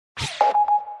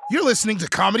You're listening to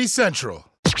Comedy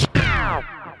Central.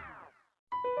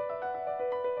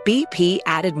 BP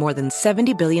added more than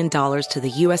 $70 billion to the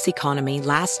U.S. economy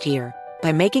last year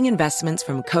by making investments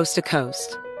from coast to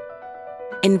coast.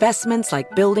 Investments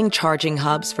like building charging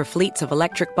hubs for fleets of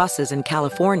electric buses in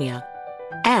California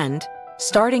and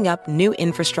starting up new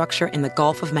infrastructure in the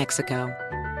Gulf of Mexico.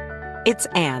 It's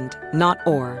and, not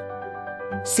or.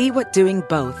 See what doing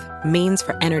both means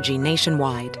for energy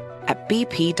nationwide at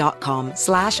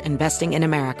bp.com/investing in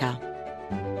America.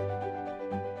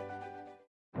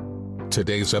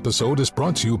 Today's episode is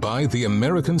brought to you by the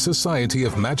American Society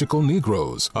of Magical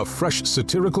Negroes, a fresh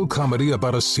satirical comedy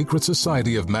about a secret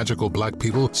society of magical black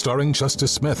people starring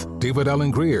Justice Smith, David Allen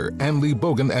Greer, Ann Lee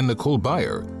Bogan, and Nicole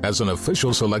Byer. As an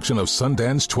official selection of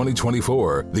Sundance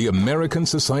 2024, the American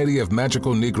Society of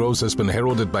Magical Negroes has been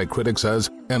heralded by critics as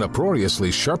an uproariously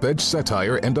sharp-edged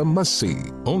satire and a must-see.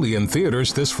 Only in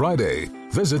theaters this Friday.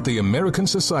 Visit the American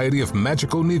Society of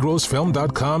Magical Negroes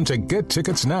Film.com to get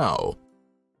tickets now.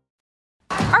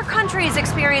 Our country is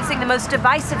experiencing the most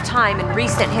divisive time in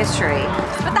recent history,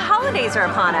 but the holidays are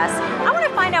upon us. I want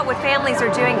to find out what families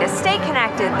are doing to stay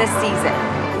connected this season.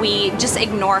 We just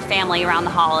ignore family around the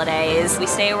holidays. We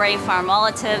stay away from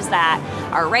relatives that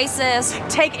are racist.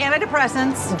 Take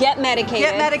antidepressants. Get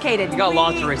medicated. You got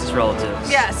lots of racist relatives.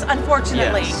 Yes,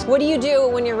 unfortunately. Yes. What do you do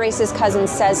when your racist cousin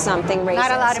says something racist? Not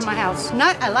allowed in my house.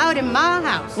 Not allowed in my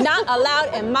house. Not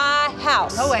allowed in my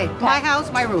house. Oh, wait. My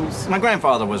house, my rules. My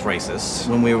grandfather was racist.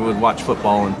 When we would watch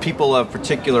football and people of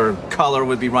particular color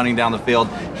would be running down the field,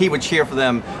 he would cheer for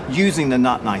them using the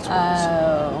not nice words.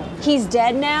 Oh. He's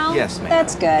dead now? Yes, ma'am.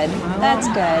 That's good. That's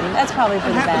good. That's probably for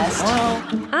the best.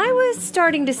 I was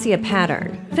starting to see a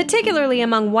pattern, particularly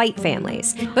among white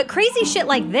families. But crazy shit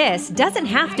like this doesn't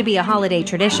have to be a holiday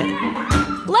tradition.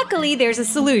 Luckily, there's a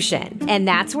solution, and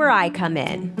that's where I come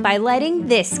in, by letting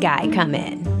this guy come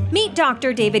in. Meet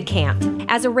Dr. David Campt.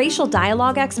 As a racial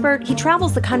dialogue expert, he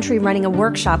travels the country running a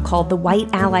workshop called the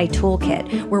White Ally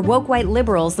Toolkit, where woke white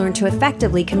liberals learn to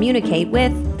effectively communicate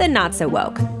with the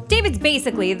not-so-woke. David's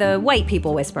basically the white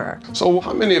people whisperer. So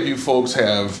how many of you folks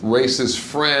have racist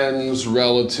friends,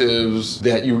 relatives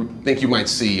that you think you might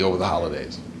see over the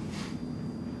holidays?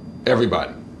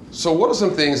 Everybody. So what are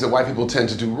some things that white people tend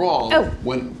to do wrong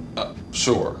when,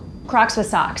 sure. Crocs with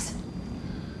socks.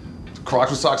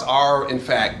 Crocs with socks are, in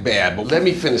fact, bad. But let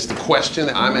me finish the question.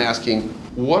 I'm asking,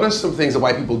 what are some things that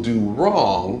white people do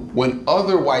wrong when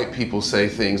other white people say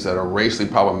things that are racially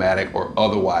problematic or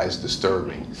otherwise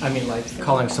disturbing? I mean, like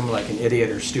calling someone like an idiot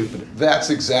or stupid.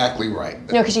 That's exactly right.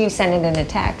 No, because you can send it in a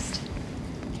text.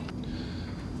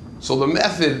 So the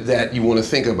method that you want to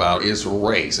think about is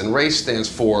RACE. And RACE stands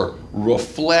for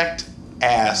Reflect,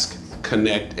 Ask,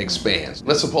 Connect, Expand.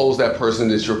 Let's suppose that person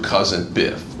is your cousin,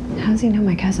 Biff. How does he know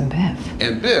my cousin Biff?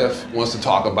 And Biff wants to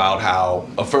talk about how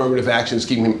affirmative action is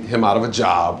keeping him out of a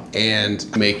job and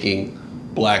making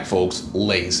black folks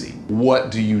lazy.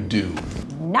 What do you do?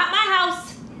 Not my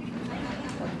house.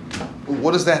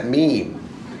 What does that mean?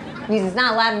 It means it's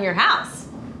not allowed in your house.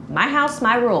 My house,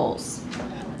 my rules.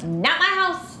 Not my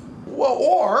house. Well,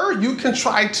 or you can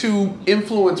try to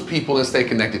influence people and stay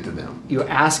connected to them. You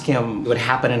ask him what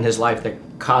happened in his life that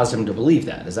caused him to believe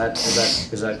that. Is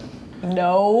that?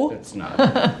 No. It's not.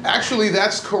 Actually,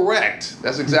 that's correct.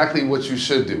 That's exactly what you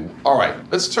should do. All right,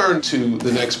 let's turn to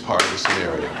the next part of the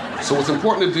scenario. So what's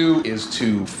important to do is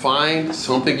to find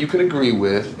something you can agree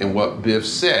with in what Biff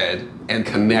said and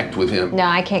connect with him. No,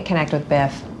 I can't connect with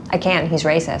Biff. I can't. He's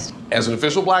racist. As an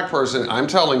official black person, I'm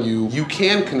telling you, you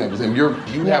can connect with him.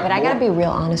 Yeah, but I gotta be real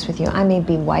honest with you. I may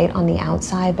be white on the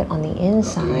outside, but on the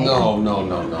inside. No.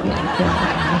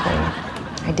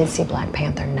 I did see Black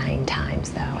Panther 9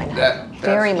 times, though, and I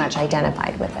very much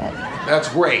identified with it. That's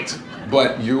great,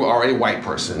 but you are a white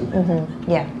person.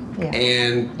 Mm-hmm. Yeah.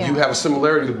 And you have a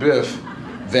similarity to Biff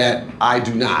that I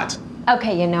do not.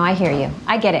 Okay, I hear you.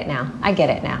 I get it now.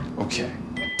 Okay.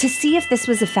 To see if this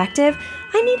was effective,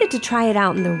 I needed to try it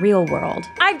out in the real world.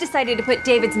 I've decided to put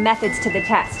David's methods to the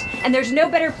test, and there's no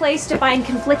better place to find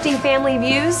conflicting family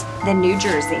views than New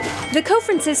Jersey. The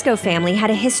Co-Francisco family had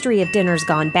a history of dinners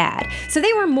gone bad, so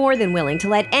they were more than willing to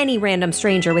let any random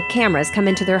stranger with cameras come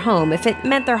into their home if it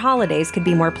meant their holidays could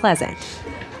be more pleasant.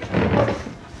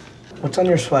 What's on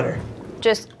your sweater?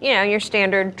 Just, your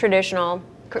standard, traditional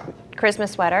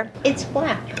Christmas sweater. It's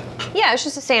black. Yeah, it's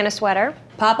just a Santa sweater.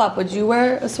 Pop-Up, would you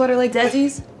wear a sweater like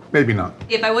Desi's? Maybe not.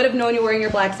 If I would have known you were wearing your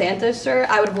black Santa shirt,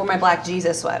 I would have worn my black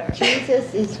Jesus sweater.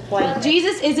 Jesus is white.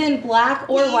 Jesus isn't black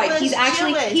or white. He's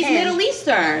actually, Jewish. he's Middle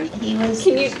Eastern. He was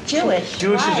Jewish.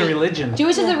 Jewish is a religion.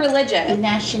 Jewish is a The religion.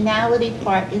 nationality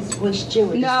part was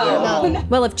Jewish. No.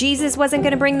 Well, if Jesus wasn't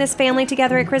going to bring this family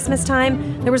together at Christmas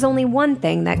time, there was only one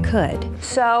thing that could.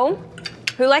 So,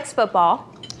 who likes football?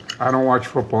 I don't watch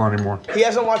football anymore. He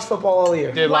hasn't watched football all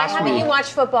year. Why haven't you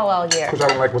watched football all year? Because I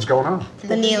don't like what's going on.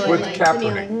 The kneeling. With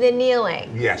Kaepernick. The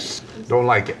kneeling. Yes. Don't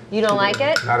like it. You don't like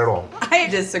it? Not at all. I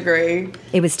disagree.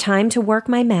 It was time to work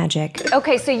my magic.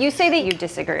 Okay, so you say that you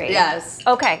disagree. Yes.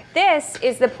 Okay, this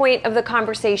is the point of the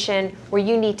conversation where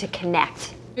you need to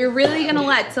connect. You're really gonna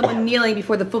let someone kneeling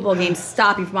before the football game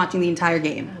stop you from watching the entire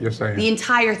game? Yes, I am. The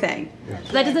entire thing. Yes.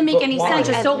 That doesn't make any sense.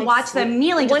 Just don't watch them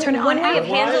kneeling. Just turn it on. One way of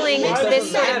handling this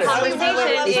sort of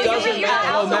conversation is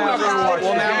Well, now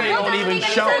they don't even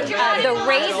show it. the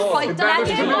race. I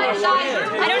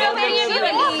don't know if any of you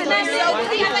race.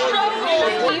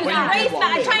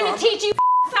 I'm trying to teach you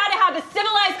how to have a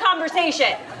civilized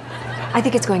conversation. I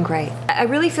think it's going great. I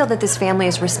really feel that this family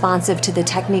is responsive to the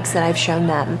techniques that I've shown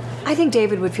them. I think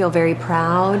David would feel very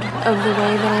proud of the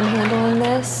way that I'm handling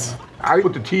this. I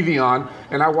put the TV on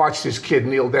and I watch this kid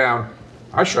kneel down.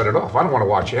 I shut it off. I don't want to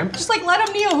watch him. Just like let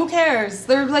them kneel. Who cares?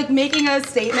 They're like making a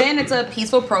statement. It's a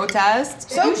peaceful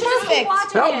protest. So perfect.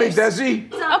 Help me,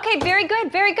 Desi. Okay, very good,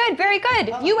 very good, very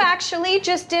good. You actually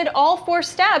just did all 4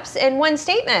 steps in one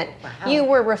statement. Wow. You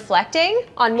were reflecting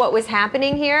on what was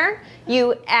happening here.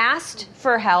 You asked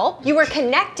for help. You were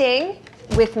connecting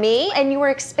with me, and you were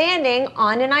expanding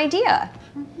on an idea.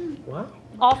 Wow.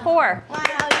 All 4. Wow.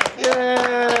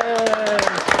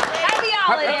 Happy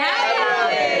holidays!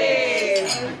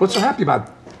 What's so happy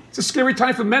about? It's a scary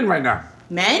time for men right now.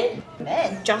 Men?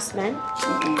 Men. Just men.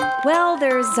 Well,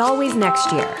 there's always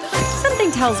next year. Something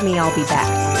tells me I'll be back.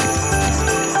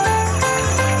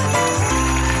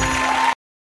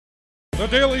 The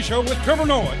Daily Show with Trevor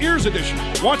Noah, Ears Edition.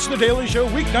 Watch The Daily Show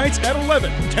weeknights at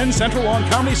 11, 10 Central on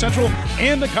Comedy Central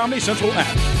and the Comedy Central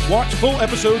app. Watch full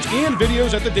episodes and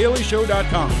videos at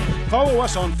thedailyshow.com. Follow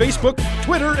us on Facebook,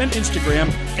 Twitter, and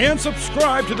Instagram, and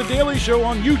subscribe to The Daily Show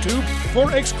on YouTube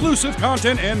for exclusive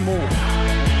content and more.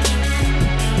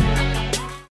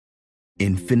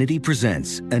 Infinity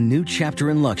presents a new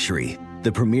chapter in luxury,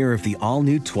 the premiere of the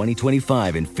all-new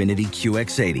 2025 Infinity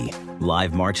QX80,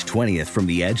 live March 20th from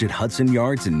the Edge at Hudson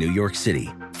Yards in New York City,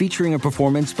 featuring a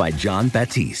performance by John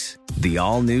Batiste. The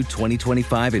all-new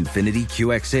 2025 Infinity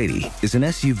QX80 is an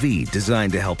SUV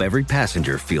designed to help every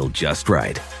passenger feel just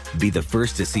right. Be the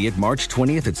first to see it March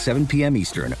 20th at 7 p.m.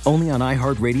 Eastern, only on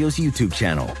iHeartRadio's YouTube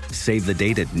channel. Save the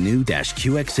date at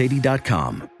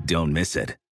new-QX80.com. Don't miss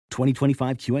it.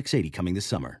 2025 QX80 coming this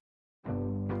summer.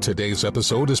 Today's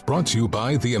episode is brought to you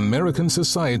by the American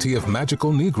Society of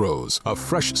Magical Negroes, a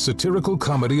fresh satirical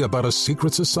comedy about a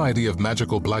secret society of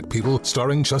magical black people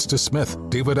starring Justice Smith,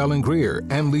 David Allen Greer,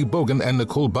 Ann Lee Bogan, and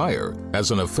Nicole Byer.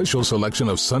 As an official selection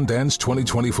of Sundance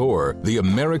 2024, the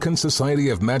American Society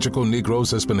of Magical Negroes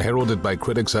has been heralded by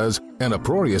critics as an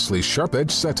uproariously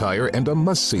sharp-edged satire and a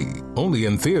must-see. Only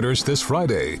in theaters this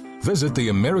Friday. Visit the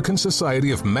American Society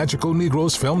of Magical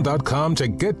Negroes Film.com to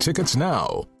get tickets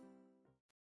now.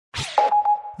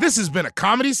 This has been a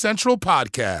Comedy Central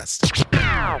podcast.